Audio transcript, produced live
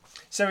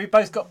So we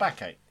both got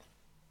backache.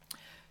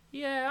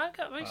 Yeah, I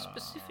got a very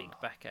specific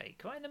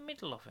backache right in the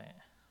middle of it.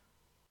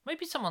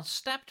 Maybe someone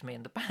stabbed me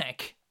in the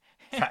back.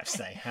 Perhaps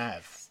they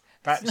have.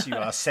 Perhaps you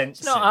are sensing.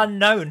 It's not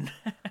unknown.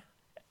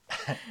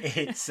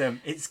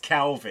 It's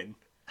Calvin.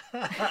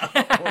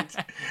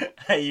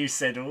 You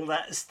said all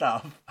that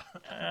stuff.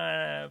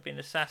 I've been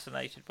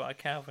assassinated by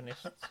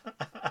Calvinists.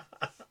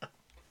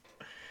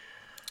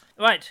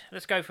 Right,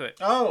 let's go for it.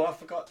 Oh, I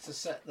forgot to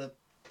set the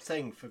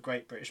thing for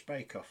Great British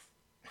Bake Off.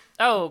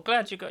 Oh,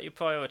 glad you got your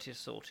priorities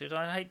sorted.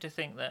 I hate to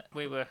think that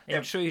we were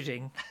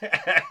intruding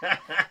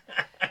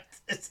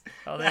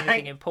on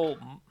anything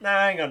important. No,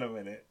 hang on a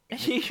minute. Are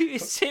you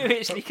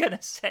seriously going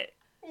to set...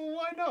 Well,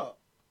 why not?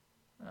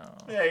 Oh.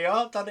 There you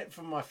are, done it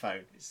from my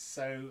phone. It's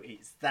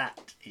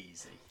that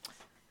easy.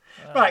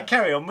 Right,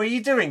 carry on. Were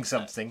you doing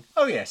something?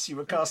 Oh yes, you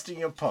were casting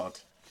your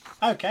pod.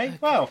 Okay,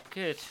 well.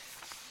 Good.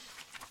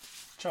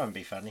 Try and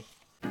be funny.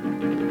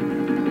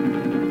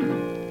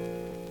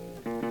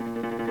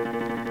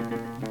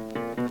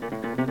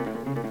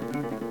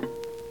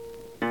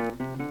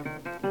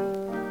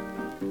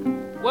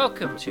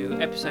 Welcome to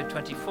episode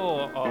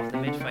 24 of the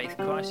Mid-Faith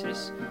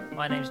Crisis.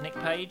 My name's Nick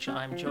Page.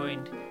 I'm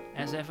joined,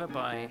 as ever,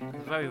 by the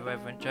very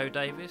Reverend Joe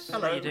Davis.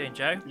 Hello. How are you doing,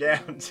 Joe? Yeah,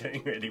 I'm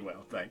doing really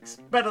well, thanks.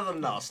 Better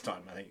than last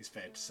time, I think it's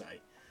fair to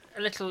say.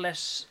 A little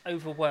less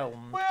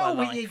overwhelmed by Well,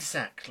 life.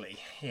 exactly.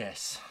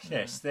 Yes,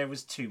 there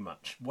was too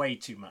much, way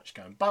too much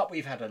going. But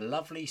we've had a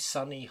lovely,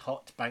 sunny,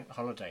 hot bank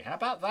holiday. How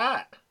about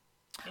that?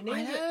 I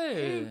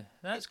know.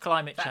 That's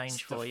climate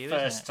change for you, isn't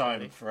it? First time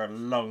really? for a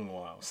long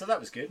while, so that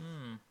was good.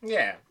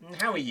 Yeah.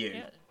 And how are you?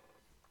 Yeah.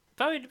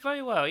 Very,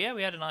 very well. Yeah,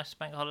 we had a nice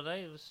bank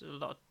holiday. It was a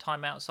lot of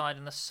time outside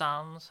in the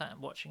sun, sat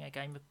watching a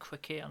game of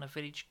cricket on a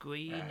village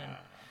green and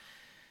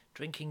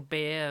drinking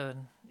beer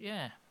and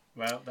yeah.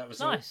 Well, that was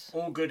nice.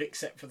 all good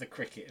except for the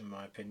cricket, in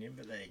my opinion.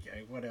 But there you go.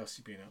 What else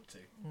have you been up to?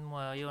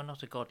 Well, you're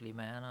not a godly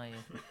man, are you?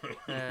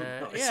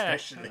 Not yeah,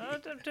 especially.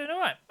 I'm doing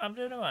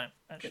all right.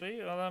 Actually.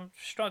 Well, I'm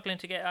struggling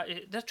to get out.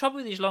 The trouble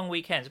with these long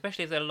weekends,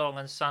 especially if they're long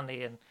and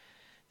sunny, and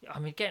I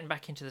mean, getting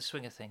back into the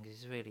swing of things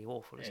is really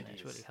awful, isn't it?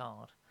 It's really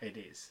hard. It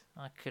is.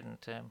 I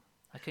couldn't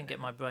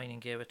get my brain in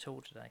gear at all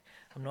today.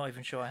 I'm not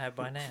even sure I have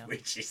by now.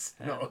 Which is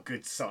not a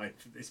good sign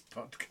for this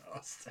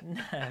podcast.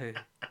 No.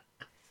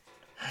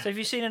 So have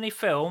you seen any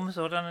films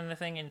or done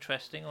anything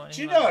interesting or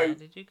anything Do you like know? that?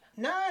 Did you?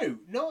 No,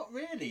 not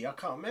really. I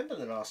can't remember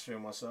the last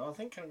film I saw. I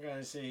think I'm going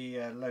to see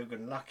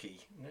Logan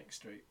Lucky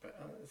next week, but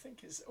I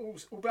think it's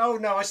also... Oh,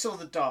 no, I saw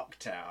The Dark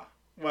Tower.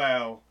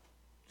 Well,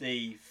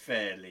 the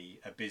fairly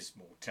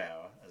abysmal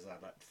tower, as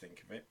I like to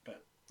think of it,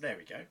 but there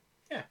we go.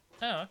 Yeah.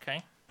 Oh,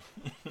 okay.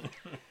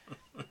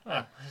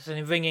 Well, there's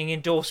a ringing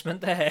endorsement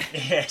there.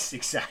 Yes,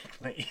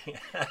 exactly.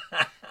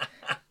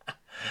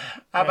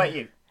 How about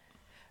you?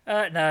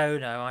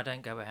 No, I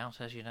don't go out,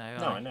 as you know.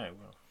 No, I know.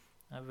 Well,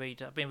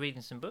 I've been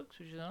reading some books,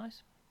 which is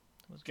nice.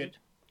 That was good.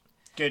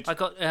 I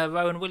got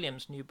Rowan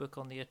Williams' new book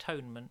on the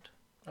Atonement,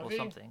 Have or you?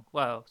 something.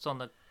 Well, it's on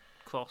the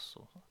cross.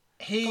 Or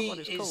He what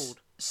it's is called.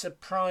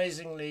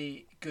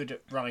 surprisingly good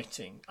at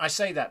writing. I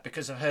say that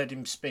because I've heard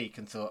him speak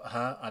and thought,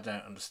 I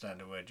don't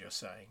understand a word you're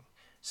saying.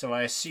 So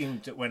I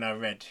assumed that when I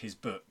read his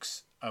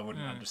books, I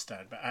wouldn't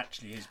understand. But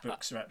actually, his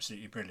books are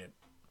absolutely brilliant.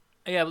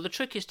 Yeah, well, the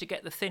trick is to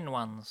get the thin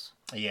ones.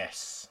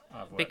 Yes,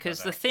 I've worked Because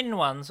that the out. thin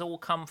ones all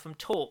come from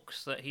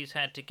talks that he's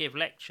had to give,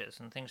 lectures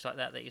and things like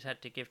that he's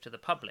had to give to the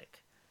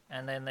public.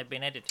 And then they've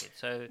been edited.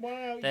 So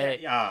Well,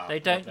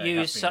 they don't have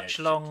use been such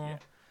edited, long...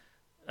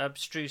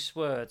 abstruse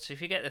words.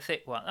 If you get the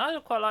thick one, I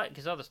don't quite like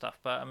his other stuff,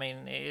 but I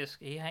mean,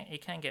 he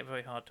can get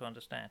very hard to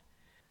understand.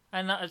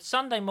 And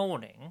Sunday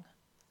morning,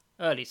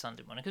 early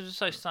Sunday morning, because it was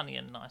so sunny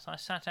and nice, I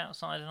sat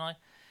outside and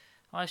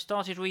I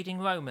started reading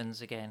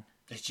Romans again.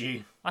 Did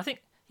you? I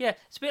think, yeah,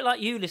 it's a bit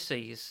like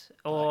Ulysses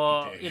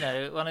or Like you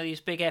do. one of these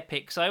big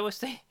epics. I always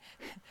think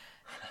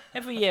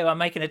every year I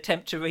make an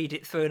attempt to read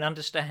it through and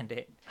understand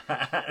it.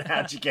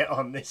 How'd you get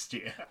on this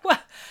year?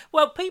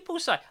 Well, people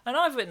say, and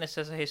I've written this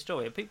as a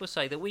historian, people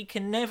say that we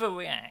can never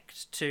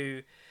react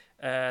to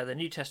the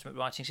New Testament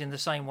writings in the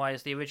same way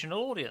as the original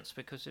audience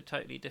because they're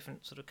totally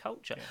different sort of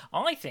culture. Yeah.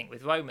 I think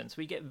with Romans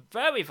we get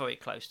very, very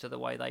close to the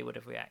way they would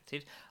have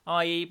reacted,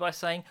 i.e. by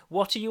saying,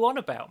 "What are you on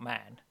about,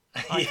 man?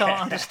 I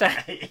can't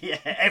understand."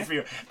 Yeah,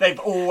 they've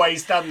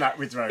always done that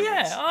with Romans.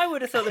 Yeah, I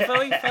would have thought the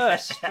very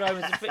first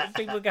Romans,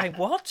 people were going,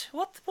 What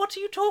are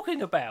you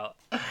talking about?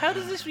 How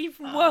does this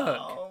even work?"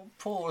 Oh,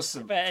 poor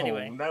St. But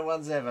anyway. Paul. No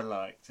one's ever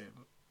liked him.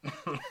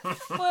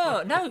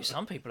 Well, no,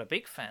 some people are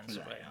big fans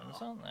of Romans,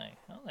 aren't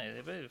they?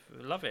 They both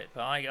love it,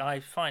 but I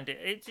find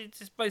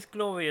it's both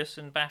glorious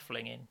and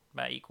baffling in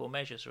about equal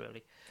measures,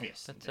 really.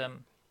 Yes. But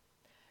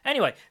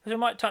anyway, we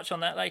might touch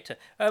on that later.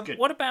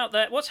 What about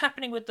that? What's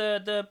happening with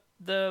the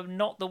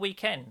not the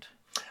weekend?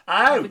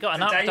 Oh, we got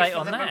an today update for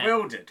on the that.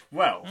 bewildered.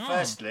 Well,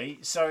 firstly,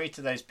 sorry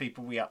to those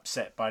people we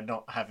upset by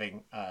not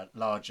having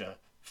larger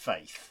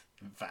faith.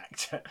 In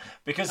fact,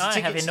 because the I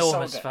have tickets are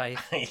enormous sold out.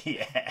 faith.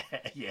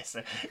 Yes,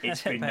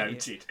 it's been bet you.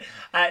 noted.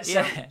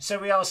 Yeah. So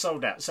we are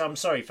sold out. So I'm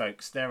sorry,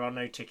 folks, there are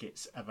no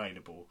tickets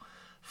available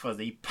for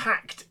the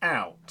packed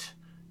out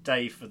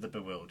day for the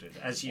bewildered.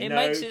 As you It know,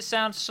 makes it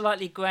sound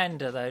slightly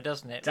grander, though,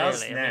 doesn't it?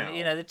 Does really? now. I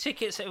mean, the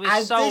tickets it was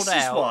and sold this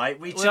out. is why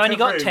we took only a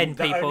got room 10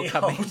 that people only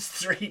coming. holds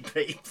 3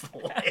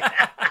 people.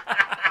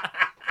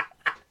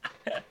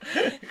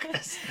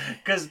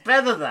 Because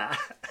better that.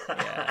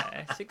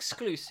 Yeah, it's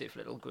exclusive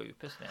little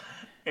group, isn't it?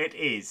 It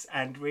is,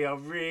 and we are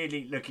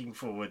really looking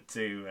forward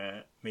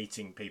to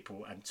meeting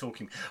people and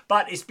talking.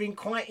 But it's been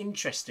quite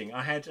interesting.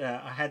 I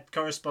had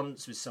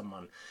correspondence with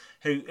someone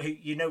who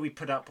we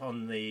put up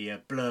on the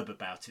blurb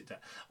about it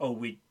that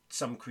we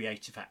some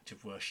creative act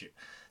of worship.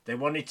 They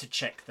wanted to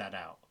check that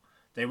out.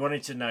 They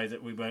wanted to know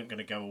that we weren't going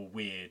to go all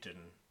weird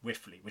and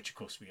whiffly, which of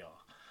course we are.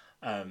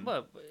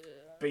 But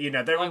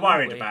they were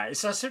worried about it.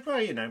 So I said,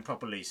 well,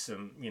 probably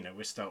some,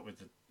 we'll start with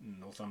the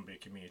Northumbria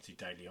Community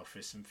Daily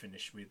Office and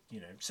finish with,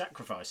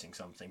 sacrificing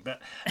something.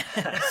 But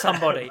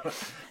somebody.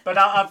 But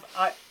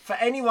I for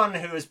anyone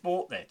who has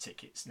bought their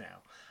tickets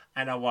now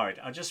and are worried,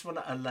 I just want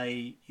to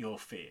allay your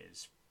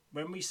fears.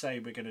 When we say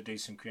we're going to do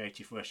some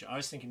creative worship, I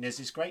was thinking there's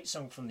this great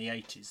song from the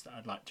 80s that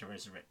I'd like to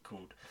resurrect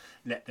called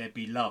Let There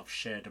Be Love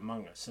Shared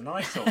Among Us. And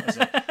I thought as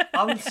an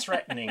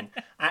unthreatening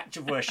act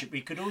of worship,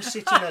 we could all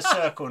sit in a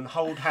circle and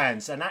hold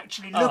hands and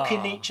actually look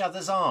in each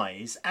other's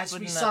eyes as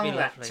we sung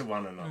that to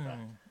one another.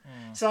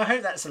 So I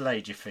hope that's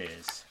allayed your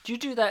fears. Do you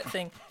do that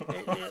thing?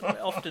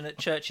 Often at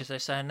churches they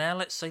say, now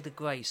let's say the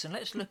grace and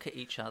let's look at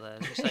each other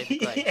as we say the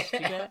grace. Yeah. Do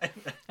you get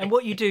it? And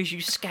what you do is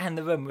you scan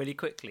the room really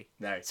quickly.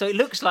 No. So it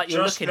looks like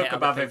you're Just looking look at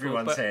above other people,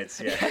 everyone's but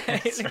heads, yeah.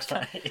 it looks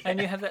like, and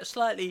you have that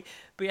slightly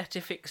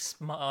beatific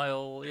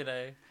smile,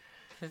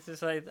 to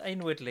say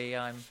inwardly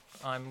I'm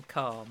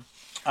calm.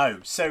 Oh,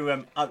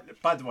 so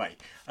by the way,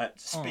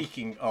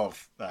 speaking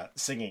of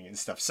singing and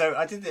stuff, so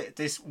I did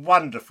this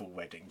wonderful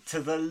wedding to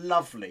the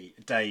lovely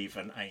Dave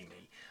and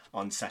Amy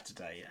on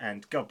Saturday,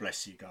 and God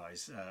bless you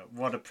guys.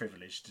 What a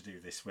privilege to do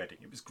this wedding.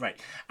 It was great,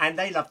 and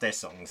they love their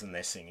songs and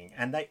their singing,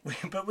 and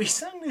but we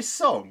sang this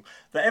song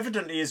that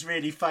evidently is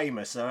really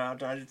famous. So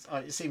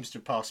it seems to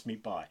have passed me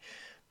by,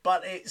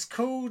 but it's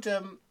called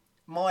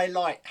My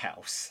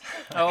Lighthouse.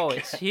 Oh,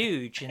 it's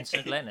huge in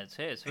St Leonard's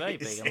here. It's very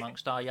big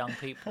amongst our young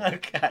people.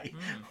 Okay.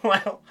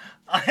 Well,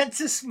 I had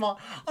to smile.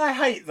 I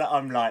hate that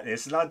I'm like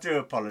this, and I do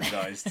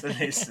apologise to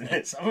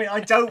listeners. I mean,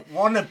 I don't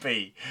want to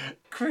be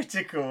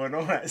critical and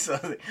all that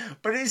sort of thing.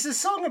 But it's a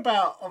song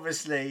about,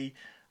 obviously,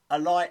 a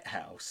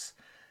lighthouse.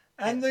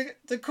 And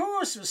the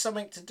chorus was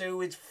something to do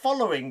with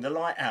following the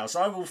lighthouse.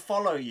 I will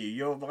follow you.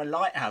 You're my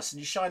lighthouse, and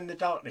you shine in the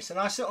darkness. And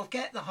I sort of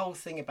get the whole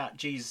thing about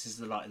Jesus is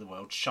the light of the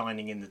world,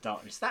 shining in the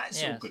darkness.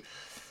 That's all good.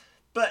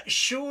 But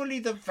surely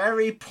the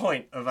very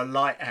point of a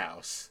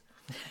lighthouse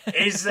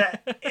is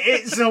that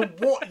it's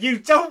you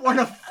don't want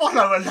to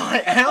follow a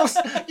lighthouse.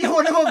 You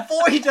want to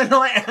avoid a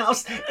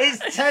lighthouse.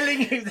 It's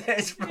telling you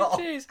there's rocks.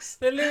 It is.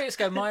 The lyrics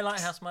go, my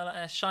lighthouse,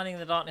 shining in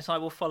the darkness, I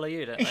will follow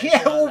you. Don't they?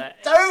 Yeah, well,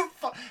 don't.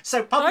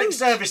 So public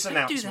service don't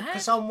announcement,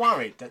 because I'm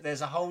worried that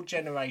there's a whole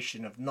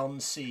generation of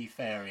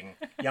non-seafaring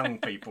young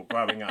people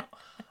growing up.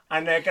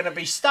 And they're going to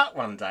be stuck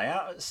one day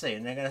out at sea,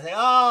 and they're going to think,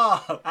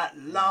 at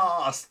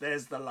last,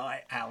 there's the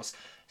lighthouse.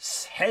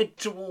 Head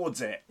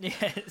towards it.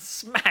 Yeah,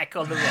 smack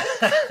on the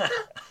rock.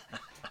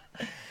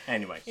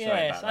 Anyway, sorry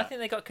yes, about that. I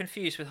think they got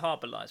confused with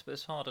harbour lights, but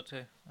it's harder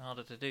to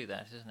do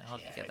that, isn't it?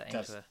 Harder to get that into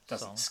a song.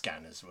 Doesn't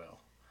scan as well.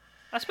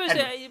 I suppose,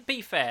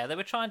 be fair, they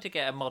were trying to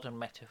get a modern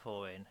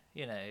metaphor in.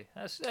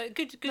 That's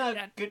good.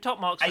 Top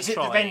marks. Is it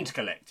the Rend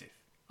Collective?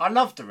 I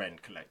love the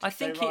Rend Collective. I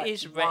think it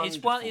is.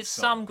 It's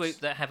some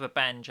group that have a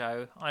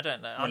banjo. I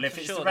don't know. Well, if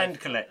it's the Rend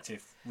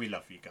Collective, we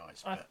love you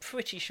guys. I'm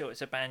pretty sure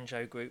it's a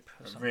banjo group.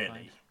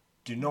 Really?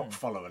 Do not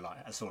follow a light.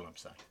 That's all I'm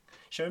saying.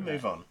 Shall we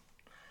move on?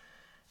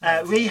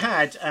 We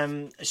had.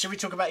 Shall we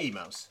talk about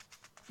emails?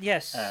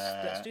 Yes,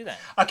 let's do that.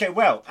 Okay.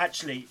 Well,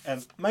 actually,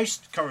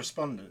 most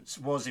correspondence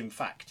was in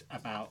fact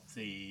about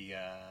the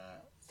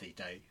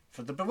day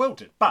for the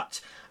bewildered.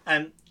 But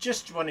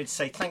just wanted to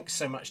say thanks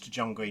so much to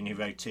John Green who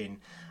wrote in,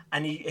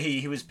 and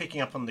he was picking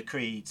up on the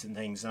creeds and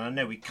things. And I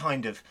know we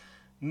kind of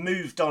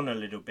moved on a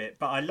little bit,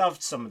 but I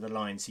loved some of the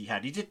lines he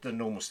had. He did the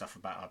normal stuff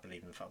about I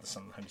believe in the Father,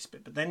 Son, and the Holy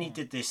Spirit, but then he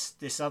did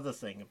this other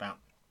thing about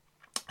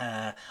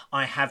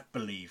I have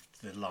believed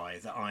the lie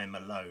that I am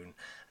alone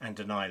and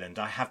an island.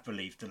 I have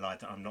believed the lie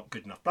that I'm not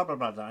good enough, blah, blah,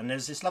 blah, blah. And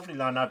there's this lovely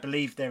line, I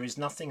believe there is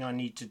nothing I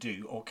need to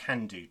do or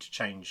can do to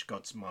change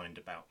God's mind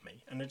about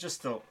me. And I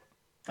just thought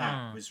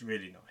that was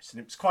really nice.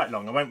 And it was quite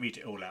long. I won't read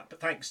it all out, but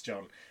thanks,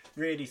 John.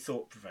 Really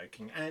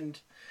thought-provoking. And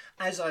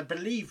as I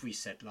believe we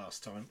said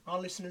last time, our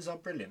listeners are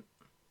brilliant.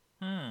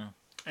 And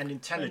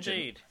intelligent.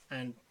 Indeed.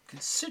 And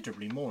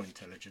considerably more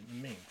intelligent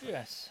than me.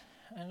 Yes.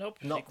 And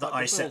not that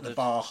I set the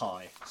bar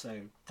high,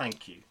 so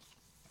thank you.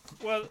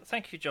 Well,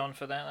 thank you, John,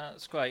 for that.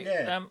 That's great.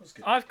 Yeah, that's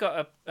good. I've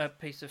got a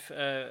piece of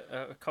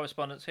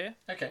correspondence here.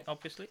 Okay.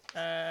 Obviously,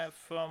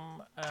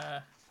 from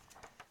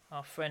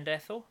our friend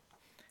Ethel.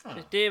 Oh.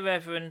 Dear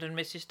Reverend and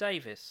Mrs.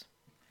 Davis,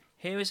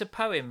 here is a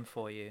poem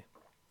for you.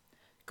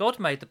 God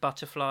made the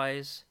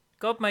butterflies.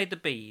 God made the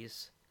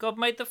bees. God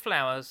made the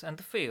flowers and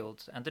the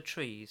fields and the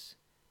trees.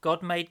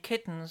 God made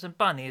kittens and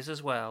bunnies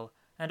as well,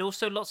 and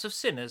also lots of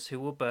sinners who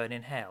will burn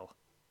in hell.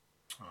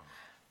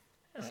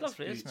 That's that's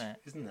lovely, isn't beautiful.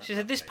 it? Isn't that She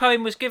said, "This lovely?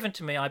 poem was given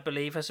to me, I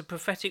believe, as a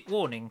prophetic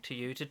warning to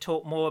you to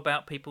talk more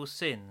about people's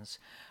sins.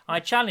 I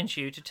challenge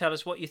you to tell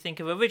us what you think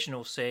of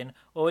original sin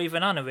or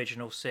even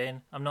unoriginal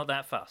sin. I'm not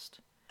that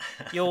fussed.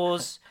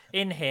 Yours,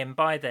 in him,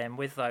 by them,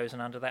 with those,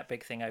 and under that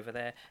big thing over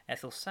there,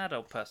 Ethel, sad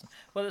old person."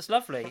 Well, that's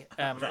lovely.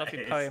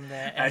 Lovely poem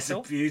there, That's a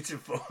Ethel.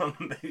 beautiful,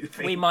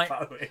 moving We might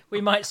poem.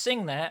 we might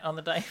sing that on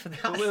the Day for the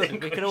I Bewildered.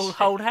 think We we could all should.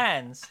 hold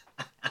hands.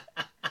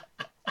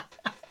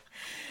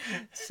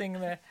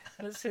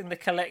 Let's sing the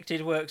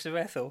collected works of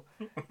Ethel.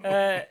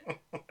 But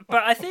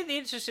I think the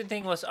interesting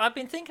thing was I've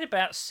been thinking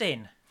about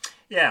sin.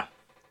 Yeah.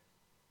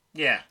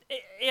 Yeah.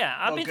 Yeah,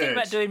 I've Well, been thinking good.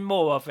 about doing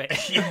more of it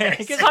Yes,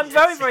 because I'm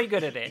very, very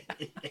good at it.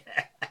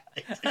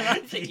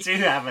 You do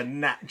have a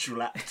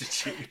natural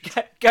aptitude.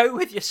 Go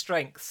with your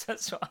strengths.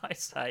 That's what I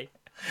say.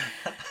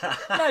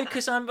 No,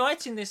 because I'm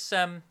writing this.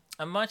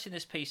 I'm writing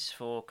this piece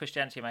for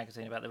Christianity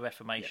Magazine about the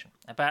Reformation.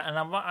 And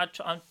I'm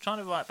trying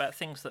to write about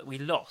things that we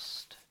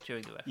lost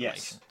during the Reformation,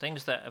 Yes.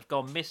 things that have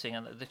gone missing,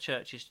 and that the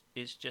church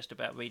is just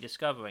about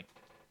rediscovering.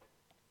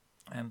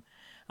 And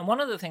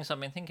one of the things I've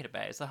been thinking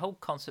about is the whole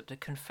concept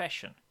of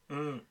confession.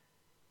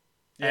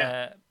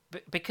 Yeah.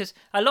 Because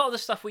a lot of the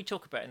stuff we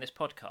talk about in this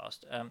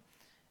podcast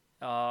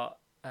are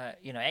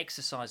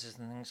exercises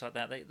and things like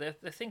that.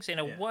 They're things in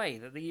a way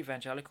that the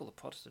evangelical, the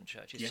Protestant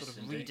church is Yes, sort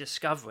of indeed.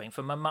 rediscovering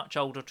from a much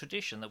older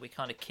tradition that we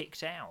kind of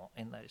kicked out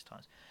in those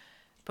times.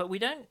 But we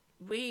don't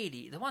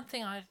really. The one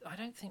thing I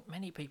don't think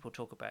many people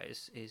talk about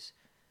is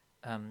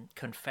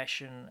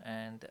confession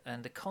and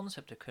the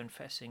concept of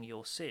confessing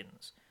your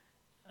sins,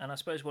 and I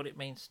suppose what it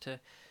means to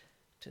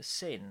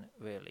sin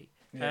really.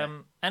 Yeah.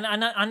 And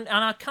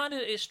I kind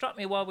of, it struck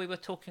me while we were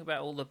talking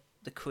about all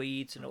the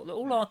creeds and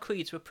all our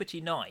creeds were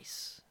pretty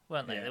nice,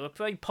 weren't they? Yeah. They were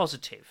very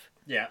positive.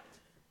 Yeah.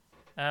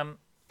 And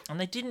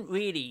they didn't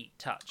really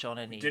touch on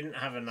any. Didn't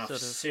have enough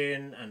sort of-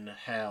 sin and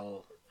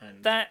hell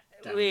and That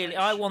really,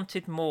 I damnation.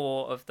 wanted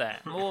more of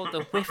that, more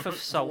the whiff of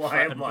sulphur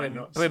Why and am I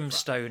not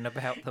brimstone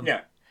about them.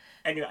 No.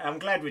 Anyway, I'm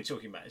glad we're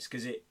talking about this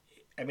because it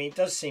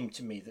does seem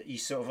to me that you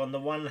sort of, on the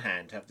one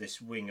hand, have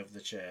this wing of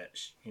the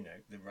church,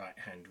 the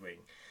right-hand wing,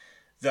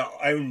 that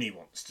only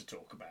wants to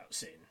talk about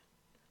sin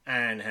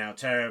and how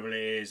terrible it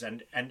is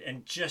and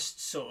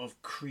just sort of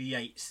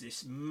creates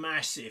this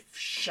massive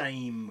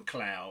shame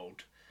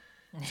cloud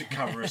to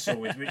cover us all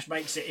with, which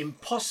makes it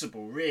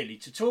impossible, really,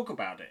 to talk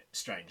about it,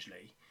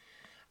 strangely.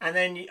 And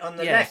then on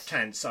the Yes.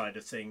 left-hand side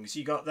of things,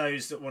 you got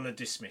those that want to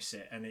dismiss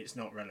it and it's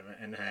not relevant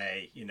and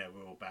hey,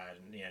 we're all bad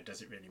and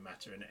does it really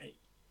matter? And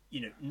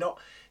not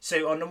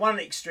so. On the one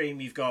extreme,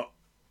 you've got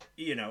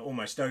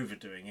almost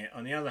overdoing it.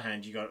 On the other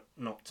hand, you got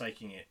not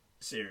taking it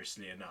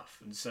seriously enough.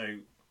 And so,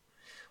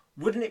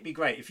 wouldn't it be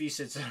great if you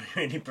said something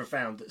really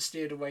profound that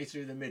steered away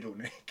through the middle,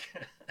 Nick?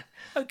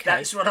 Okay,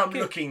 That's what I'm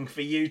good. looking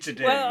for you to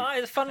do.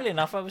 Well, funnily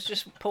enough, I was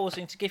just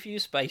pausing to give you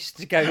space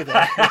to go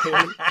there.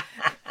 Really.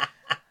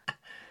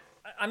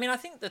 I mean, I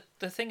think that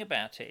the thing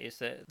about it is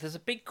that there's a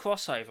big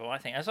crossover, I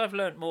think, as I've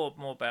learned more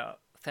about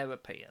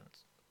therapy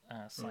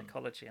and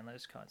psychology and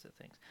those kinds of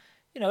things.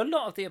 A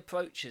lot of the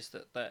approaches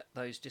that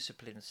those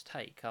disciplines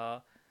take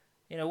are,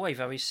 in a way,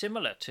 very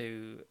similar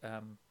to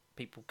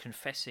people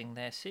confessing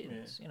their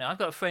sins. I've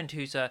got a friend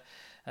who's a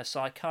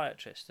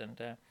psychiatrist,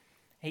 and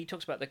he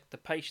talks about the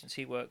patients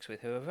he works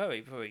with who are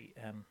very, very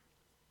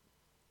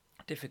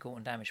difficult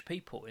and damaged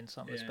people in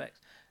some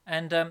respects.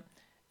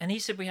 And he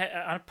said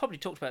I probably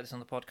talked about this on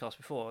the podcast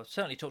before. I've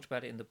certainly talked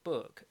about it in the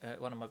book,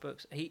 one of my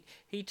books.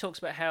 He talks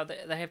about how they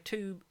have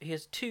he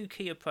has two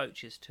key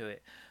approaches to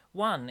it.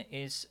 One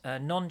is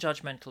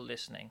non-judgmental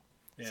listening,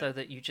 so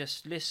that you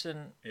just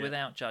listen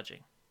without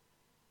judging,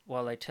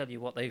 while they tell you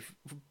what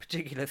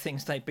particular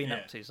things they've been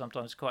up to,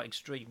 sometimes quite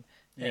extreme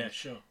things. Yeah,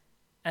 sure.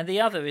 And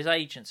the other is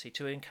agency,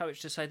 to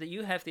encourage to say that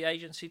you have the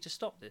agency to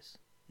stop this.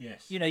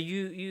 Yes.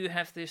 You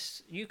have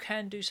this, you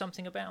can do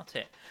something about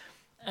it.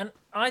 And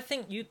I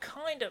think you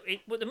kind of,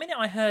 the minute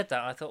I heard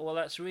that, I thought, well,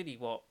 that's really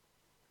what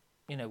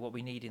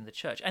we need in the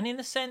church. And in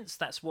a sense,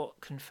 that's what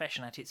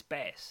confession at its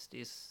best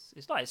is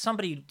like.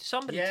 Somebody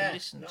to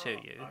listen to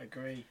you. I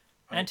agree.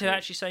 And to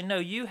actually say, no,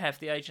 you have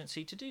the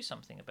agency to do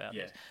something about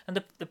Yeah. this. And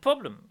the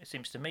problem, it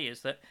seems to me, is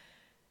that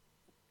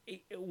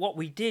what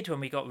we did when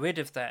we got rid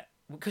of that,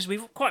 because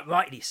we've quite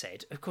rightly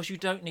said, of course, you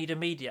don't need a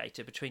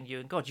mediator between you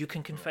and God. You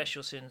can confess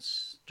your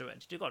sins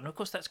directly to God. And of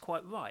course, that's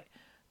quite right.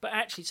 But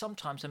actually,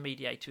 sometimes a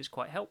mediator is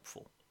quite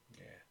helpful.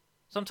 Yeah.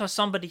 Sometimes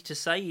somebody to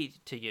say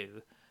to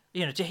you,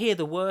 to hear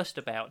the worst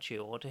about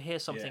you or to hear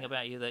something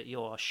about you that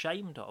you're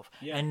ashamed of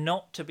and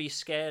not to be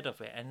scared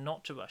of it and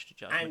not to rush to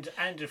judgment.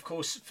 And of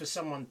course, for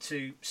someone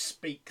to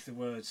speak the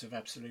words of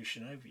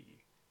absolution over you.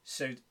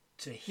 So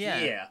to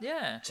hear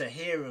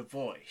a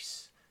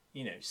voice,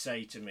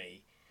 say to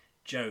me,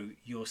 Joe,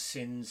 your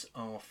sins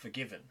are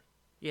forgiven.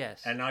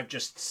 Yes. And I've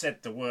just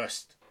said the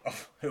worst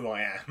of who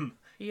I am.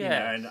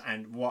 Yes.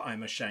 And what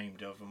I'm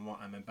ashamed of and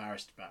what I'm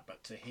embarrassed about.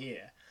 But to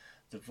hear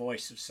the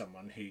voice of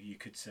someone who you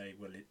could say,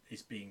 well, it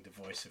is being the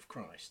voice of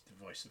Christ,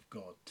 the voice of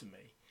God to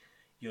me,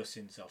 your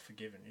sins are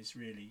forgiven, is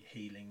really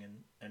healing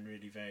and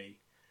really very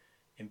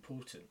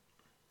important.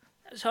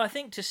 So I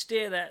think to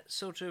steer that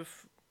sort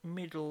of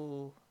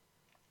middle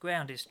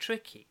ground is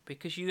tricky,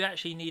 because you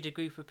actually need a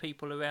group of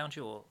people around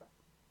you, or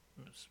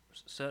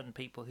certain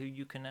people who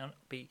you can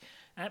be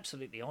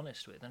absolutely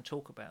honest with and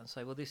talk about and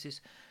say, well, this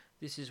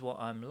is what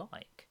I'm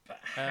like. But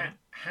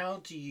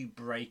how do you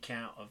break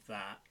out of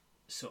that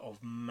sort of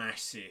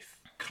massive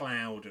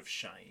cloud of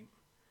shame?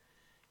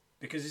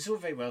 Because it's all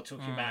very well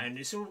talking about, and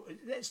it's all,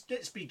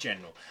 let's be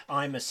general.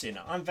 I'm a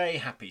sinner. I'm very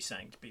happy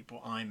saying to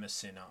people, I'm a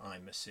sinner.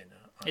 I'm a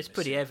sinner. It's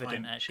pretty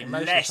evident, actually.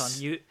 Most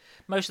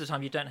of the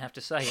time, you don't have to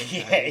say it.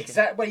 Yeah,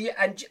 exactly. Well,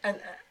 and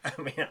I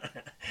mean,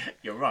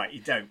 you're right. You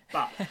don't.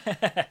 But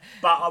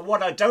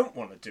what I don't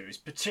want to do is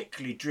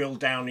particularly drill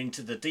down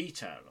into the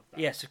detail of that.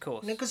 Yes, of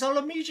course. Because I'll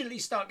immediately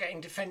start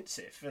getting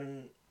defensive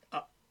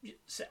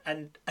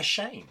and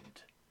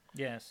ashamed.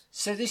 Yes.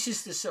 So this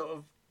is the sort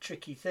of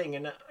tricky thing,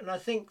 and I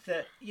think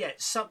that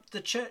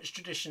the church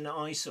tradition that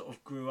I sort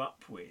of grew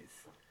up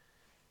with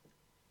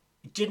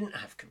didn't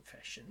have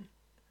confession,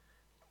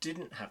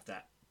 didn't have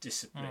that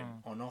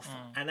discipline on offer,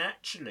 and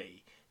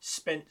actually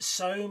spent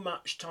so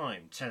much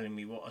time telling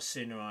me what a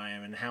sinner I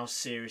am and how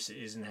serious it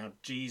is and how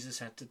Jesus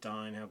had to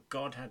die and how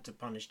God had to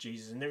punish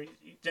Jesus, and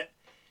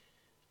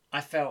I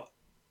felt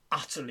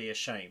utterly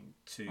ashamed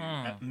to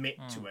admit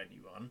to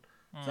anyone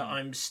that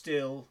I'm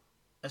still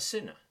a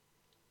sinner.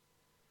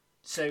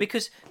 So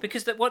because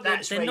that's they're where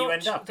not, you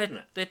end up, isn't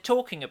it? They're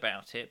talking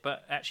about it,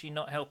 but actually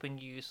not helping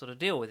you sort of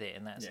deal with it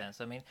in that sense.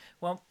 I mean,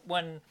 I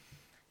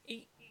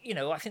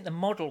think the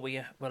model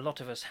a lot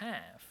of us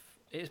have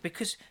is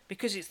because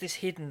it's this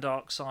hidden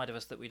dark side of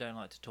us that we don't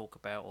like to talk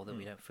about, or that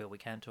we don't feel we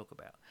can talk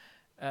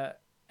about.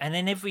 And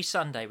then every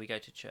Sunday we go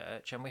to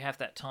church and we have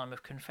that time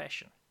of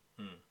confession,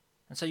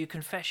 and so you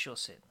confess your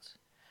sins,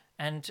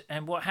 and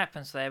what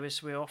happens there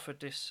is we're offered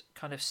this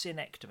kind of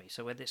sinectomy,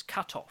 so where this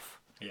cut off.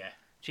 Yeah.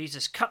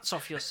 Jesus cuts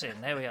off your sin.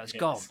 There we are. It's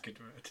gone. That's a good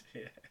word.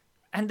 Yeah.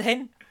 And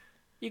then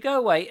you go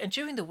away, and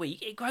during the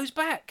week it grows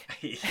back.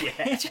 Yeah.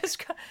 It's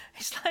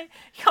like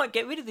you can't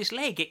get rid of this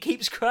leg. It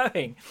keeps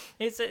growing.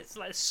 It's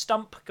like a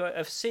stump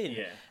of sin.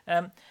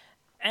 Yeah.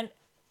 And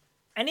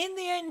in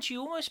the end,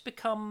 you almost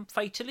become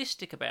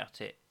fatalistic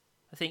about it.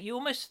 I think you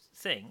almost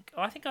think.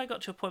 I think I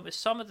got to a point with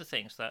some of the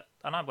things that,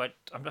 and I'm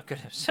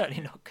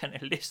certainly not going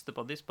to list them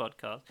on this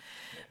podcast.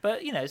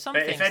 But some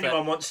but things. If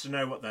anyone wants to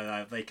know what they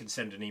are, they can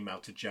send an email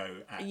to Joe.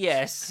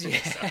 Yes.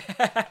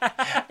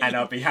 And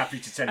I'll be happy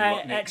to tell you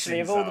what Nick's actually,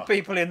 of all the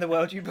people in the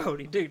world, you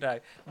probably do know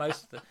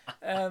most of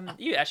them.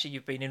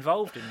 You've been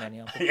involved in many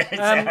of them. Yeah,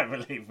 exactly.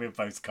 I believe we're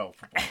both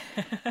culpable.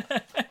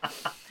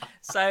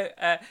 So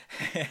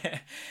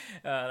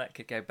that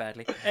could go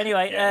badly.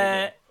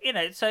 Anyway,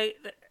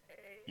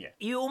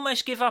 you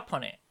almost give up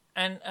on it,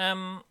 and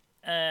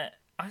I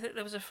think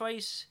there was a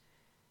phrase.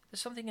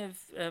 There's something of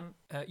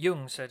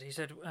Jung said. He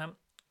said,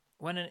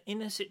 "When an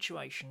inner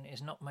situation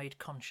is not made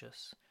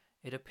conscious,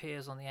 it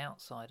appears on the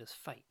outside as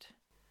fate."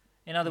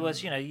 In other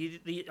words,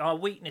 our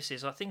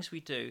weaknesses, our things we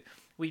do,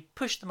 we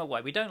push them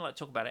away. We don't like to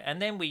talk about it,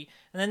 and then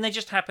they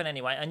just happen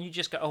anyway, and you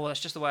just go, "Oh, well, that's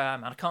just the way I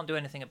am. I can't do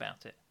anything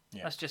about it.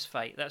 Yeah. That's just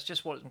fate. That's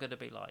just what it's going to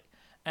be like."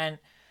 And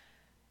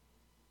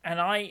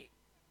I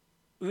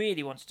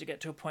really wanted to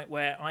get to a point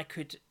where I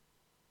could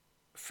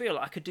feel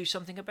I could do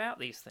something about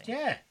these things.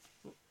 Yeah.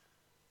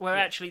 Where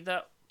actually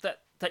that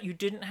you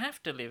didn't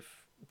have to live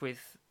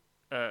with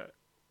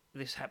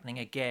this happening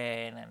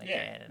again and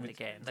again and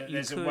again. That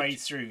there's a way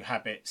through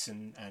habits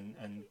and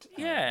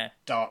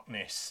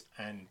darkness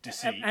and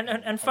deceit.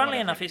 And funnily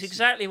enough, it's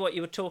exactly what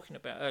you were talking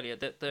about earlier.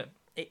 That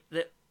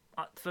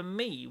for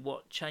me,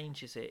 what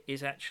changes it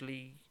is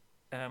actually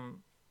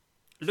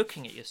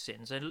looking at your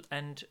sins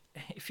and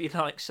if you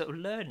like, sort of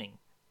learning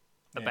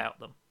about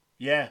them.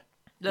 Yeah.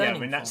 I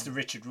mean, that's the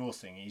Richard Rohr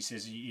thing. He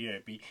says,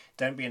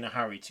 don't be in a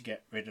hurry to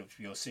get rid of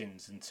your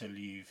sins until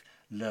you've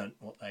learnt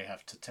what they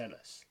have to tell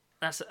us.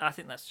 I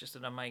think that's just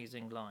an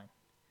amazing line.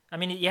 I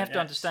mean, you have to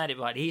understand it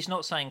right. He's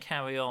not saying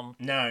carry on.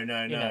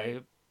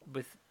 No.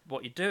 With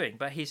what you're doing,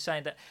 but he's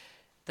saying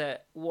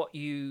that what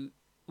we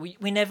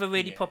never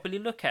really properly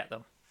look at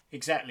them.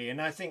 Exactly, and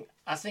I think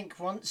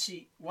once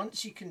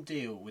you can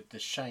deal with the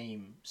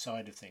shame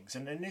side of things,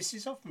 and this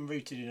is often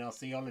rooted in our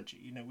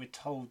theology. We're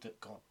told that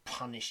God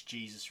punished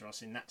Jesus for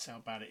us, and that's how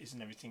bad it is,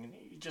 and everything. And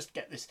you just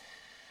get this.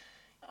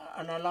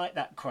 And I like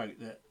that quote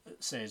that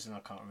says, and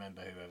I can't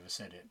remember whoever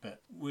said it,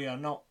 but we are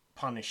not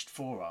punished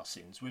for our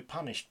sins; we're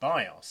punished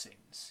by our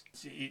sins.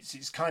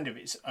 It's kind of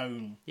its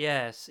own.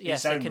 Yes,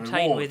 its they own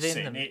contain within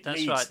sin. them. It That's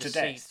leads right. to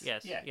death.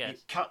 Yes.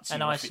 It cuts you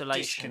and off, isolation.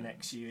 It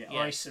disconnects you. It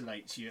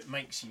isolates you. It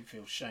makes you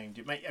feel shamed.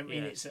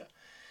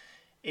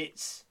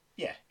 It's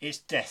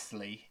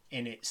deathly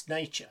in its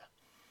nature.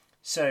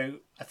 So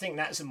I think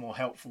that's a more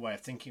helpful way of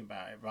thinking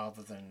about it,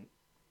 rather than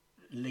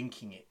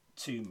linking it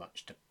too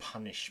much to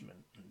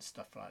punishment and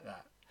stuff like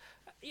that.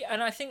 Yeah,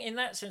 and I think in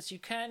that sense you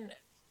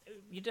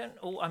don't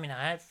all. I mean,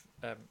 I have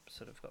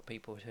sort of got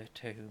people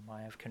to whom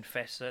I have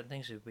confessed certain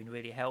things who've been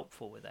really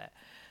helpful with that.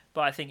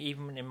 But I think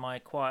even in my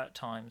quiet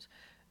times,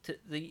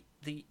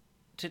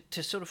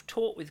 to sort of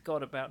talk with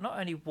God about not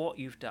only what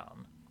you've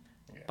done,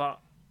 but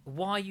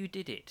why you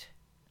did it.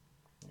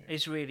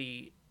 is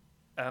really,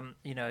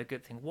 a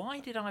good thing. Why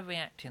did I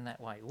react in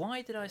that way?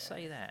 Why did I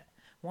say that?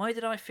 Why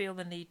did I feel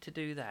the need to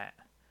do that?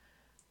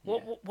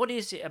 What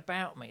is it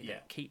about me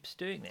that keeps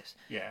doing this?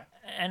 Yeah.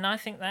 And I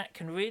think that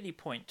can really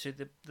point to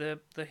the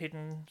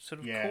hidden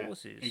sort of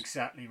causes.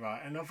 Exactly right.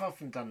 And I've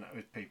often done that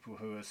with people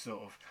who are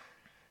sort of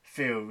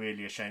feel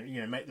really ashamed.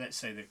 Let's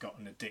say they've got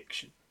an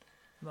addiction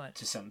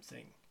to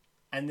something,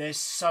 and they're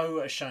so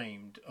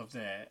ashamed of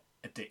their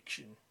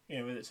addiction.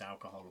 Whether it's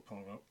alcohol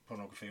or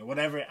pornography or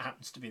whatever it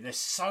happens to be, they're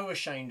so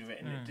ashamed of it,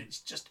 and it's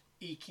just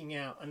eking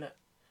out. And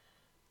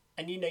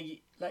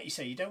like you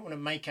say, you don't want to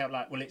make out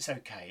like, well, it's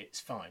okay, it's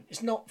fine.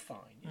 It's not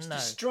fine. It's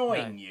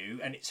destroying you,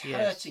 and it's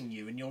hurting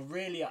you, and you're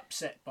really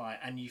upset by it,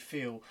 and you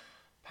feel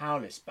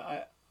powerless. But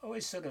I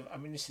always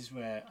this is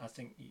where I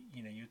think,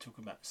 you're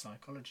talking about the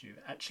psychology of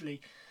it.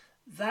 Actually,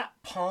 that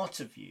part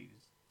of you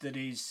that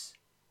is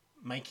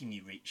making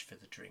you reach for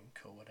the drink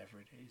or whatever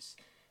it is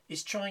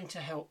trying to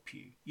help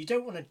you. You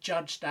don't want to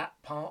judge that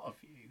part of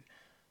you.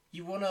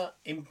 You want to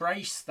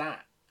embrace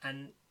that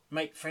and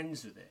make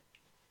friends with it.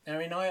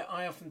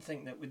 I often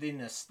think that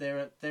within us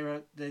there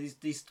are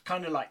these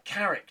kind of like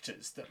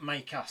characters that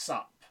make us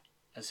up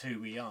as who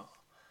we are,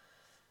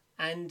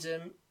 and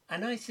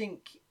I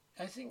think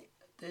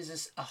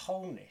there's a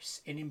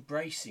wholeness in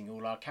embracing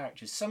all our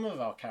characters. Some of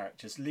our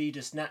characters lead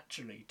us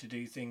naturally to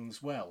do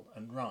things well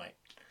and right,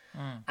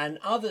 and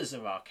others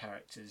of our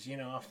characters, I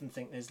often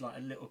think there's like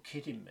a little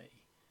kid in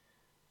me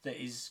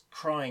that is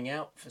crying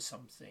out for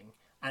something,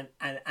 and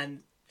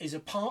is a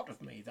part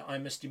of me that I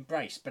must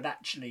embrace, but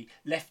actually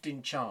left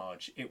in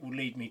charge, it will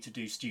lead me to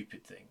do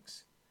stupid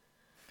things.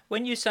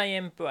 When you say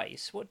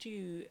embrace, what do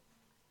you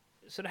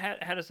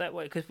how does that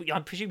work? Because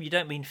I presume you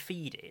don't mean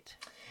feed it.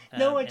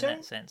 No, I in don't.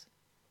 That sense.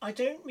 I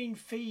don't mean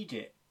feed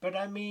it, but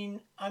I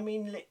mean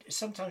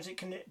sometimes it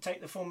can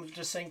take the form of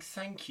just saying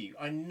thank you.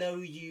 I know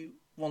you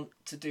want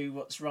to do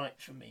what's right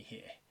for me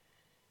here,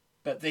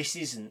 but this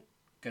isn't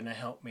going to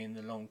help me in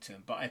the long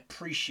term, but I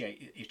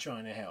appreciate that you're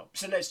trying to help.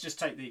 So let's just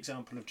take the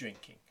example of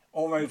drinking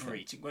or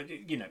overeating. Well,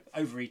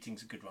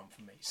 overeating's a good one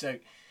for me. So,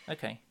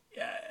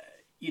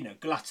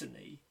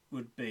 gluttony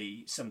would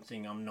be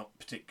something I'm not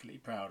particularly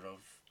proud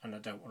of and I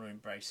don't want to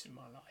embrace in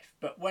my life.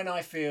 But when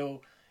I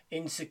feel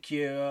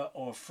insecure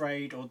or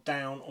afraid or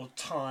down or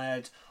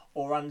tired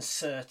or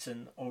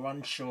uncertain or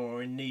unsure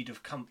or in need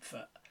of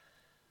comfort,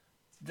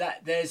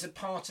 that there's a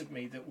part of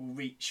me that will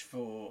reach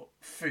for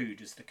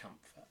food as the comfort.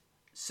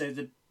 So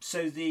the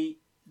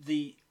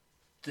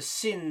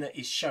sin that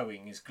is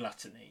showing is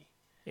gluttony.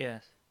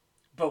 Yes.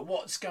 But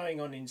what's going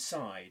on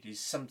inside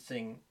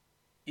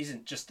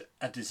isn't just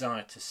a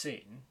desire to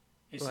sin.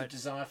 It's a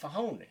desire for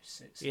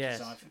wholeness. It's a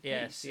desire for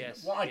peace.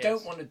 Yes. What I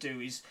don't want to do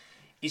is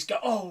go,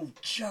 oh,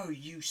 Joe,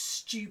 you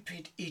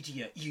stupid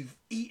idiot! You've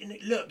eaten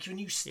it. Look, when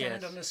you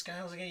stand on the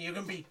scales again, you're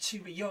going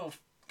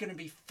to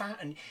be fat,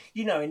 and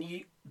and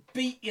you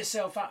beat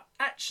yourself up.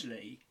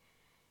 Actually,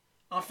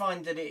 I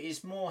find that it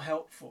is more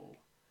helpful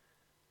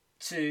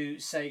to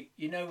say,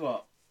 you know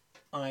what,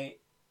 I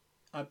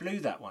blew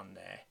that one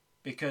there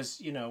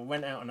because,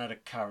 went out and had a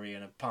curry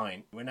and a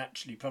pint when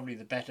actually probably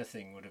the better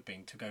thing would have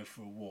been to go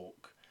for a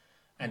walk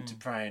and to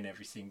pray and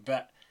everything.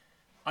 But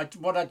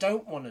what I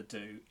don't want to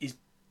do is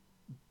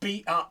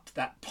beat up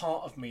that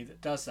part of me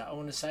that does that. I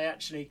want to say,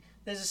 actually,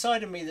 there's a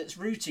side of me that's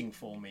rooting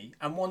for me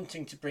and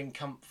wanting to bring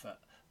comfort,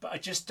 but I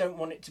just don't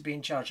want it to be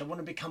in charge. I want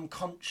to become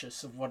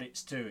conscious of what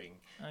it's doing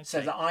so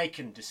that I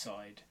can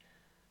decide.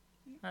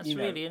 That's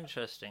really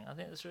interesting. I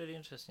think that's really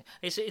interesting.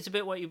 It's a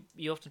bit what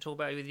you often talk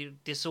about with your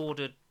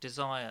disordered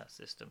desire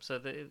system.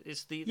 So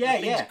it's the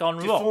thing's gone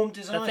wrong. Deformed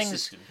desire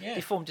system. Yeah.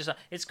 Deformed desire.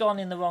 It's gone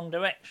in the wrong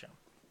direction.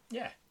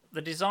 Yeah.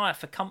 The desire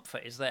for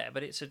comfort is there,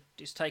 but it's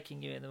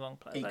taking you in the wrong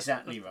place.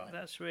 Exactly right.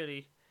 That's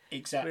really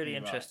really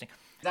interesting.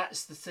 Right.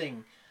 That's the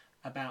thing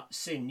about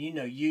sin.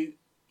 You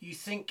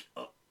think,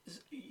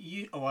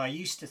 I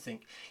used to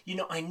think,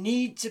 I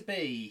need to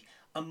be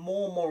a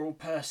more moral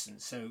person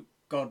so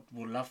God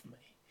will love me.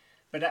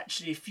 But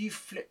actually, if you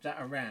flip that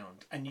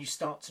around and you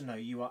start to know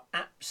you are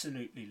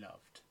absolutely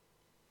loved,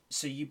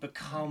 so you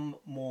become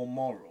more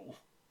moral,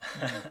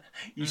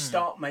 you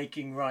start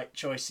making right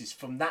choices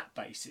from that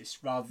basis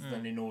rather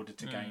than in order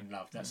to gain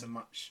love. That's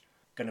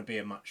going to be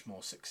a much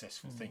more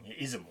successful thing.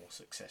 It is a more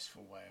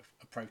successful way of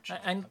approaching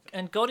it.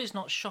 And God is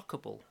not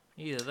shockable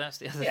either. That's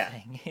the other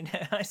thing.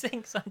 I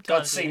think sometimes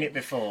God's seen it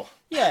before.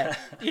 Yeah,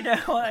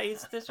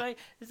 it's this way.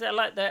 Is that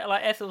like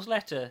Ethel's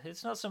letter?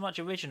 It's not so much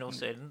original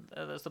sin.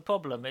 That's the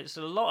problem. It's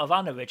a lot of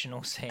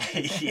unoriginal sin.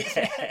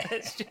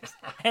 It's just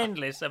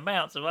endless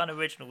amounts of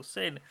unoriginal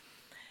sin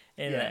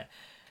in there.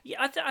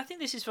 Yeah, I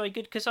think this is very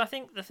good because I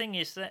think the thing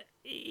is that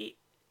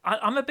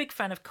I'm a big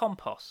fan of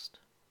compost.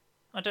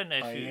 I don't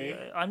know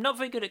if I'm not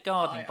very good at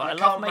gardening, but I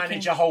love making...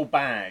 manage a whole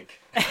bag.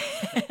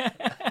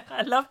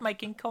 I love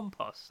making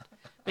compost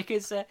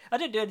because I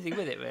don't do anything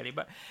with it really.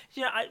 But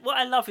what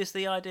I love is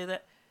the idea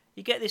that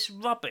you get this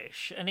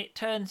rubbish and it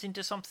turns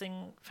into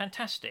something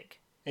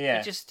fantastic.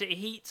 Yeah. It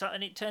heats up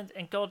and it turns.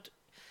 And God,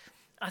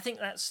 I think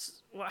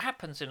that's what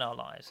happens in our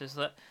lives is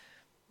that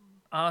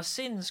our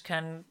sins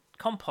can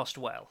compost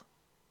well.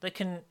 They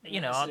can,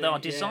 That's our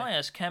it,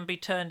 desires can be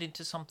turned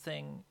into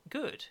something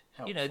good.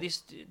 Helpful.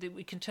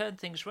 We can turn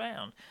things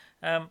round.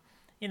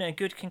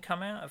 Good can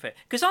come out of it.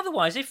 Because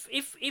otherwise,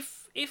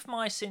 if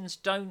my sins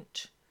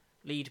don't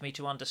lead me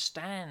to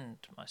understand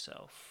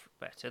myself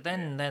better,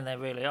 then they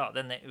really are.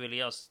 Then it really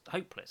is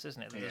hopeless,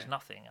 isn't it? There's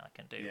nothing I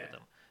can do with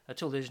them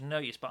at all. There's no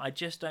use. But I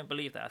just don't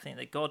believe that. I think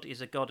that God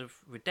is a God of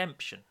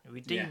redemption. He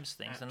redeems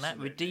things, absolutely. and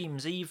that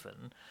redeems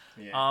even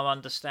our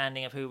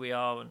understanding of who we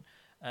are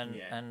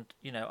and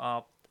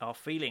our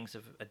feelings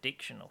of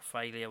addiction or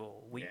failure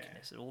or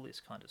weakness and all this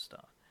kind of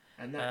stuff.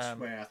 And that's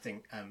where I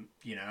think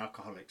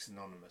Alcoholics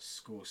Anonymous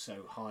scores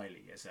so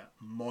highly as a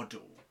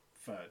model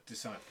for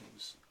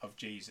disciples of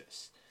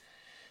Jesus,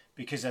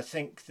 because I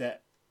think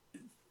that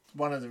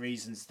one of the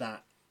reasons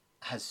that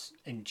has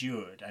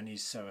endured and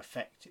is so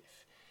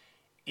effective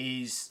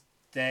is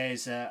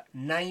there's a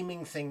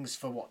naming things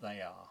for what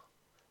they are,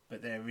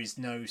 but there is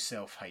no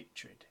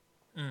self-hatred.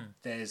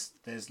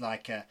 There's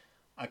like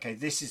okay,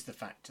 this is the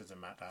fact of the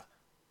matter.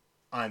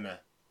 I'm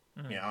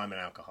an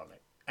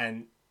alcoholic,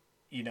 and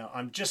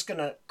I'm just going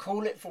to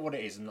call it for what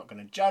it is. I'm not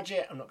going to judge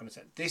it. I'm not going to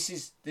say this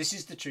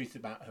is the truth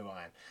about who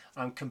I am.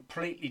 I'm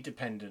completely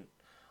dependent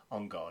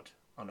on God,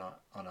 on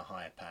a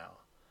higher power,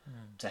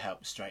 to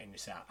help straighten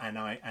this out.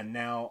 And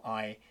now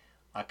I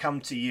come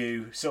to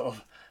you sort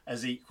of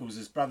as equals,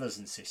 as brothers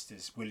and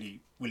sisters. Will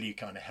you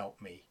kind of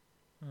help me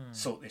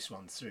sort this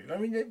one through? I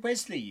mean,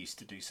 Wesley used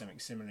to do something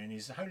similar in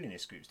his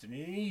holiness groups, didn't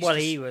he?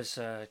 He was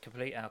a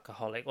complete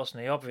alcoholic,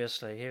 wasn't he?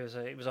 Obviously, he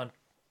was on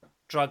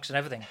drugs and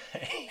everything.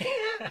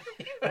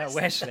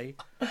 Wesley.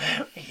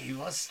 He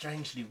was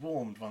strangely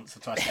warmed once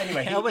or twice.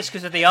 Anyway, it was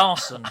because of the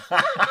arson.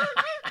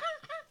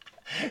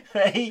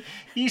 He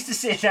used to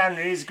sit down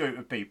in his group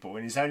of people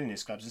in his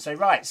holiness clubs and say,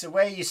 right, so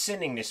where are you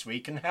sinning this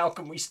week and how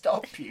can we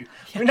stop you?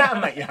 I mean, that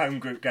would make your home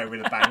group go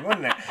with a bang,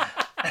 wouldn't it?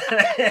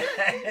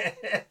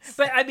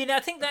 But I mean, I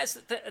think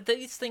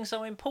these things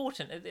are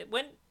important.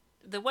 When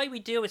the way we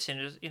deal with sin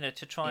is,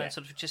 to try and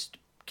sort of just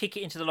kick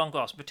it into the long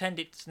grass, pretend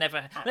it's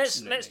never.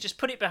 Let's just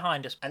put it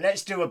behind us, and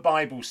let's do a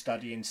Bible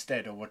study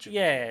instead, or what?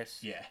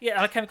 Yes,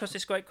 yeah. I came across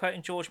this great quote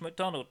in George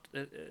MacDonald.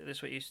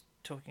 This what he's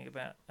talking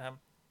about.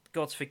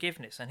 God's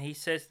forgiveness, and he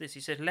says this. He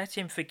said, "Let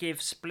him forgive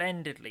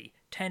splendidly,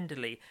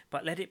 tenderly,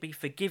 but let it be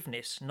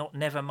forgiveness, not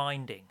never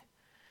minding."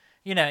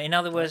 In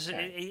other words,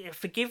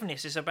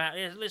 forgiveness is about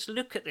let's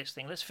look at this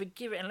thing, let's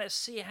forgive it, and let's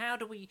see how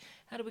do we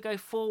go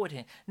forward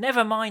here.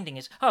 Never minding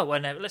is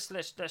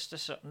let's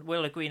just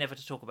we'll agree never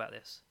to talk about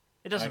this.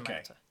 It doesn't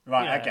matter.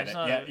 Right, I get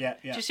it. Yeah.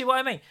 Do you see what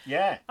I mean?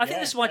 Yeah. I think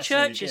this is why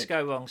churches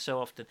go wrong so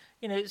often.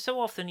 So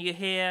often you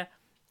hear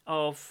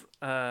of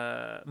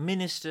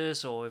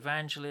ministers or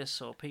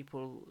evangelists or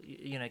people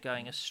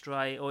going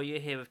astray, or you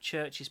hear of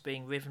churches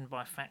being riven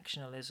by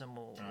factionalism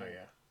or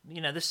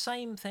the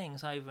same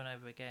things over and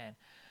over again.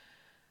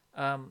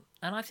 And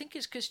I think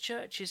it's because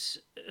churches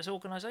as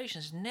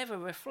organisations never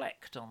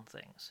reflect on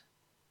things.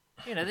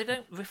 They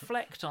don't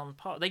reflect on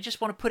they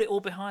just want to put it all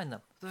behind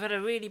them. They've had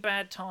a really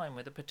bad time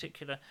with a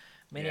particular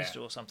minister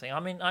or something. I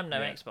mean, I'm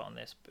no expert on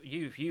this, but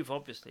you've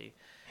obviously,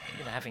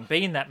 having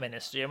been that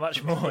minister, you're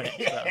much more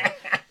expert.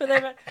 But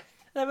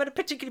they've had a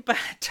particularly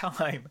bad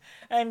time,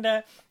 and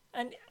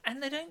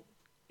they don't.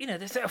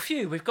 There's a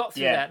few. We've got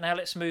through that. Now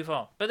let's move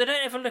on. But they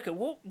don't ever look at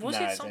was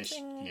it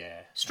something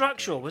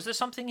structural? Was there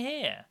something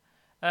here?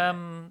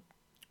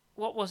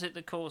 What was it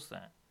that caused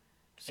that?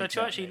 So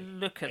to actually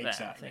look at that,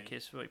 I think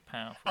is very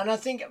powerful. And I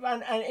think,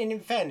 and in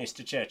fairness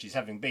to churches,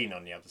 having been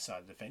on the other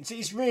side of the fence,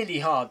 it's really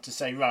hard to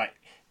say, right,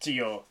 to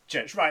your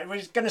church, right,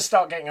 we're going to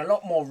start getting a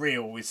lot more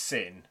real with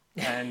sin.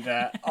 And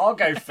I'll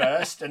go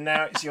first, and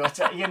now it's your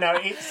turn.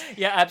 It's...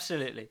 Yeah,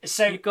 absolutely.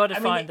 So you've got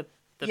to find the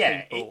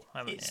people,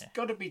 haven't you? It's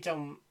got to be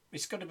done.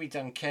 It's got to be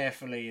done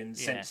carefully and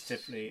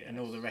sensitively and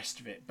all the rest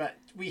of it. But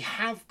we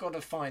have got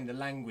to find the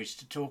language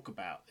to talk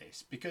about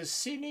this, because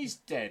sin is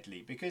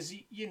deadly, because,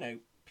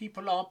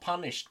 people are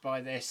punished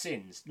by their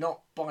sins,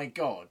 not by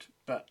God,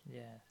 but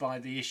by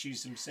the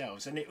issues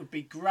themselves. And it would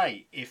be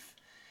great if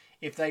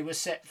they were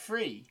set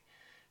free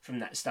from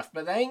that stuff.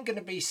 But they ain't going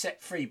to be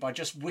set free by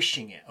just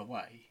wishing it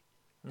away.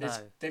 No.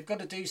 They've got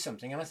to do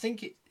something. And I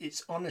think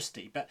it's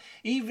honesty. But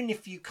even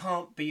if you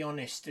can't be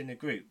honest in a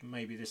group,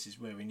 maybe this is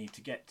where we need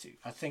to get to,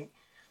 I think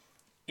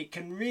it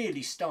can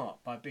really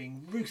start by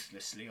being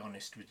ruthlessly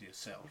honest with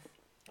yourself.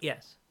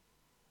 Yes.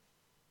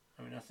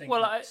 I mean, I think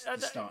that's the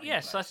starting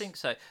place. I think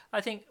so. I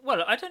think,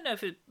 I don't know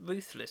if it's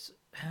ruthless.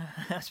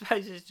 I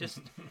suppose it's just...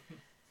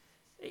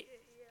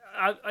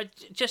 I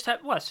just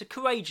have... so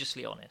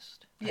courageously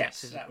honest.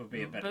 Yes, that would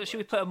be a better word. Should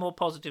we put a more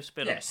positive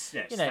spin on it?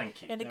 Yes,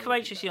 thank you. And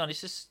courageously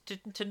honest is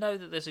to know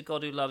that there's a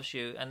God who loves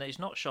you and that he's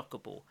not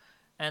shockable,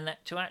 and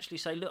that to actually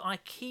say, look, I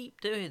keep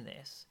doing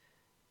this.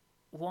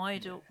 Why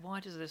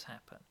does this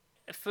happen?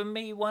 For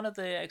me, one of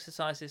the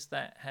exercises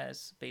that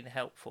has been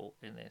helpful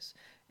in this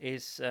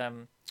is,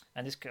 and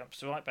this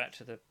comes right back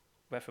to the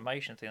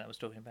Reformation thing that I was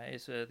talking about,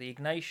 is the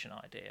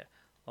Ignatian idea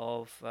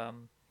of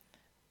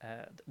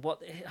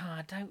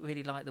I don't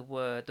really like the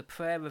word, the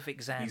prayer of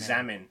examine.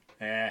 Examine,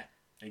 yeah.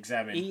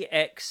 Examine.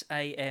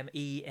 Examen.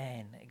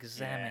 Examine.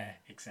 Yeah,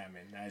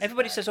 examine. That is a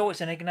Everybody bad says, one. "Oh,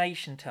 it's an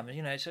Ignatian term,"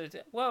 you know. So,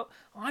 well,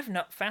 I've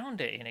not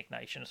found it in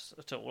Ignatius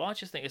at all. I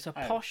just think it's a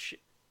posh.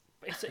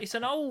 It's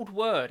an old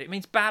word. It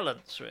means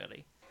balance,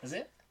 really. Is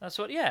it? That's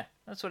what. Yeah,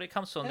 that's what it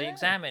comes from. The Yeah.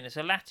 examine is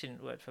a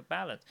Latin word for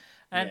balance,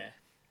 and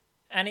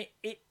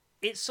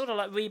it's sort of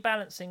like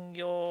rebalancing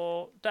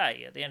your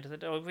day at the end of the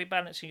day, or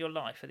rebalancing your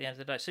life at the end of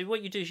the day. So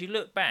what you do is you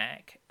look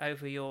back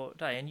over your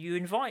day and you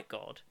invite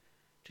God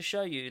to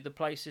show you the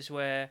places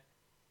where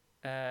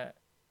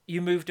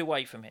you moved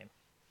away from Him,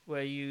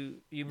 where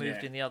you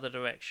moved in the other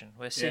direction,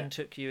 where sin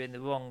took you in the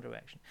wrong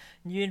direction.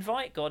 And you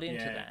invite God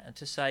into that and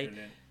to say,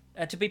 Brilliant.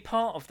 and to be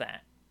part of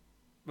that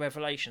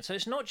revelation. So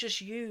it's not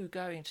just you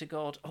going to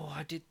God, oh,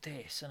 I did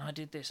this and I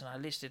did this and I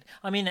listed.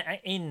 I mean,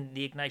 in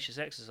the Ignatius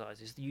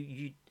exercises,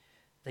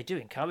 they do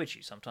encourage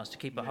you sometimes to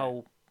keep a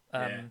whole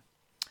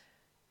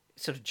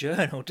sort of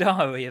journal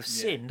diary of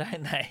sin,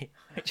 don't they?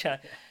 Which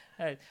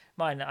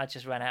mine, I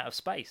just ran out of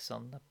space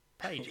on the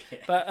page.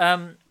 But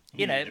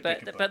you know,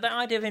 but the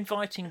idea of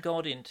inviting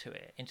God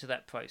into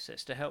that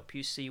process to help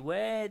you see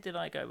where did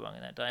I go wrong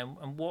in that day,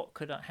 and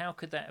how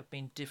could that have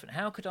been different?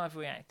 How could I have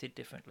reacted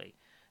differently?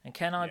 And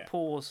can I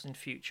pause in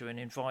future and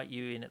invite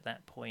you in at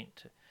that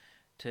point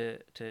to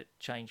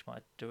change my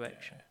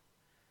direction?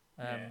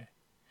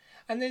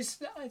 And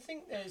I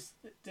think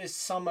there's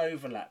some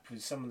overlap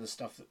with some of the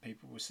stuff that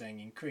people were saying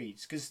in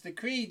creeds, because the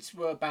creeds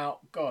were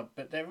about God,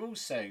 but they're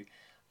also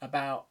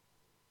about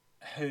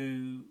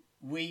who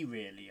we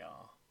really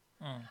are,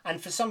 and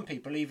for some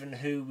people, even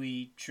who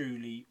we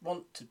truly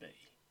want to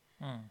be.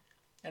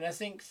 And I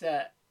think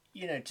that,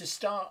 you know, to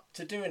start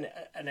to do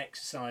an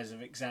exercise of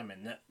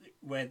examine that,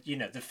 where, you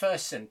know, the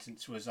first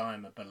sentence was, "I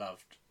am a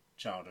beloved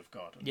child of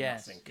God," and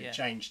nothing could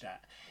change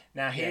that.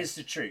 Now here's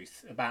the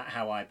truth about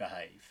how I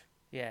behave.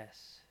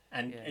 Yes.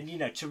 And you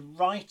know, to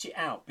write it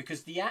out,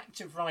 because the act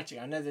of writing,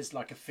 I know there's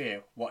like a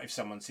fear, what if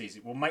someone sees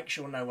it? Well, make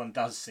sure no one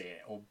does see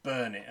it, or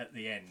burn it at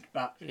the end.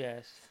 But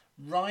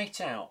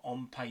write out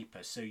on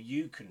paper, so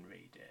you can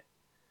read it,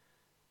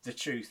 the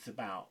truth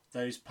about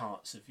those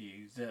parts of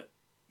you that,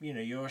 you know,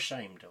 you're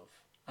ashamed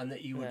of and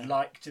that you would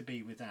like to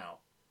be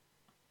without.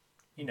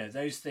 You know,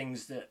 those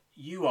things that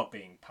you are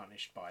being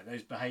punished by,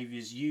 those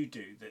behaviours you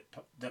do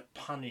that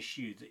punish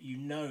you, that you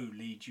know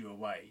lead you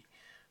away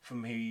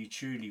from who you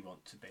truly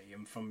want to be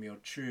and from your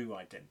true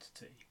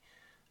identity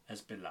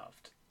as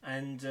beloved.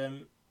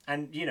 And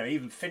you know,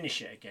 even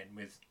finish it again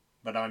with,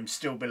 "But I'm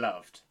still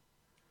beloved."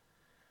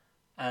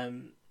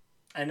 And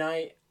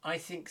I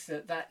think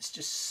that that's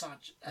just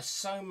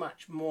so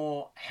much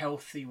more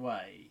healthy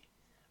way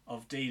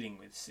of dealing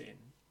with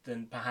sin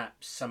than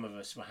perhaps some of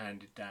us were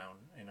handed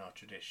down in our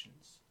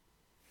traditions.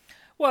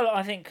 Well,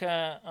 I think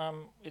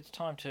it's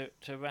time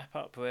to wrap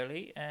up,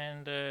 really,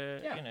 and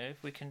you know,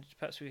 if we can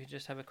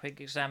just have a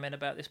quick examine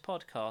about this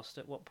podcast.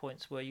 At what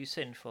points were you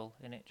sinful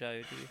in it,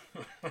 Joe?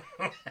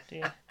 Do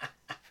you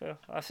feel?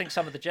 I think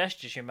some of the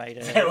gestures you made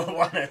There were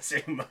one or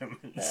two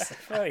moments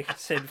very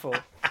sinful.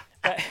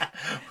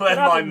 When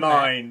my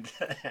mind.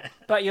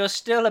 But you're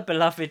still a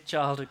beloved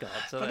child of God.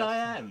 So but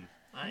I am.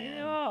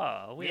 You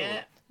are.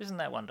 Isn't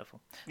that wonderful?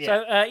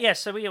 Yeah.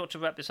 So so we ought to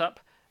wrap this up.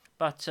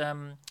 But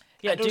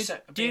get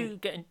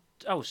in.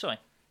 Oh, sorry.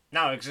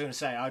 No, I was going to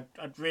say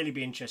I'd really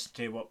be interested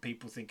to hear what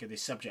people think of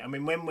this subject. I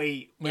mean, when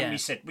we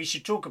said we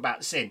should talk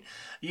about sin,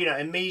 you know,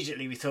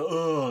 immediately we thought,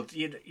 oh,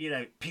 you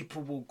know,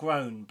 people will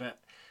groan, but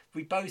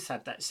we both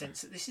had that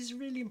sense that this is a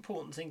really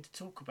important thing to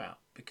talk about,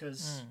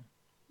 because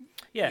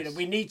you know,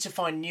 we need to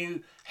find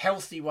new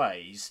healthy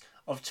ways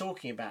of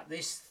talking about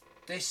this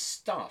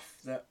stuff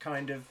that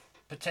kind of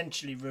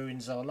potentially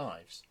ruins our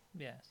lives.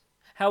 Yes.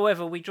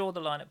 However, we draw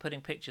the line at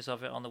putting pictures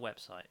of it on the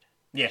website.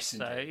 Yes,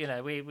 so indeed. You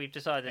know, we've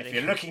decided if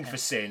you're looking for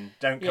sin,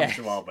 don't come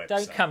to our website.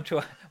 Don't come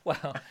to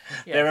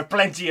there are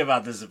plenty of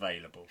others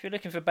available. If you're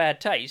looking for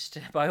bad taste,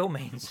 by all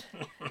means,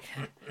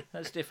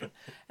 that's different.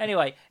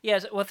 Anyway,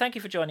 yes. Well, thank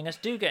you for joining us.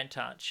 Do get in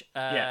touch.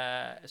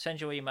 Send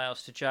your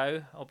emails to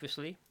Joe,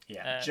 obviously.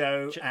 Yeah,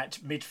 Joe at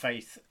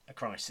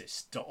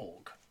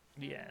midfaithcrisis.org.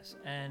 Yes,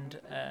 and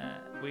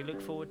we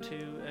look forward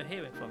to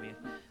hearing from you.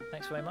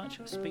 Thanks very much.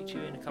 I'll speak to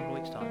you in a couple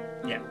of weeks' time.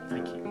 Yeah,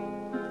 thank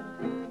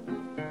you.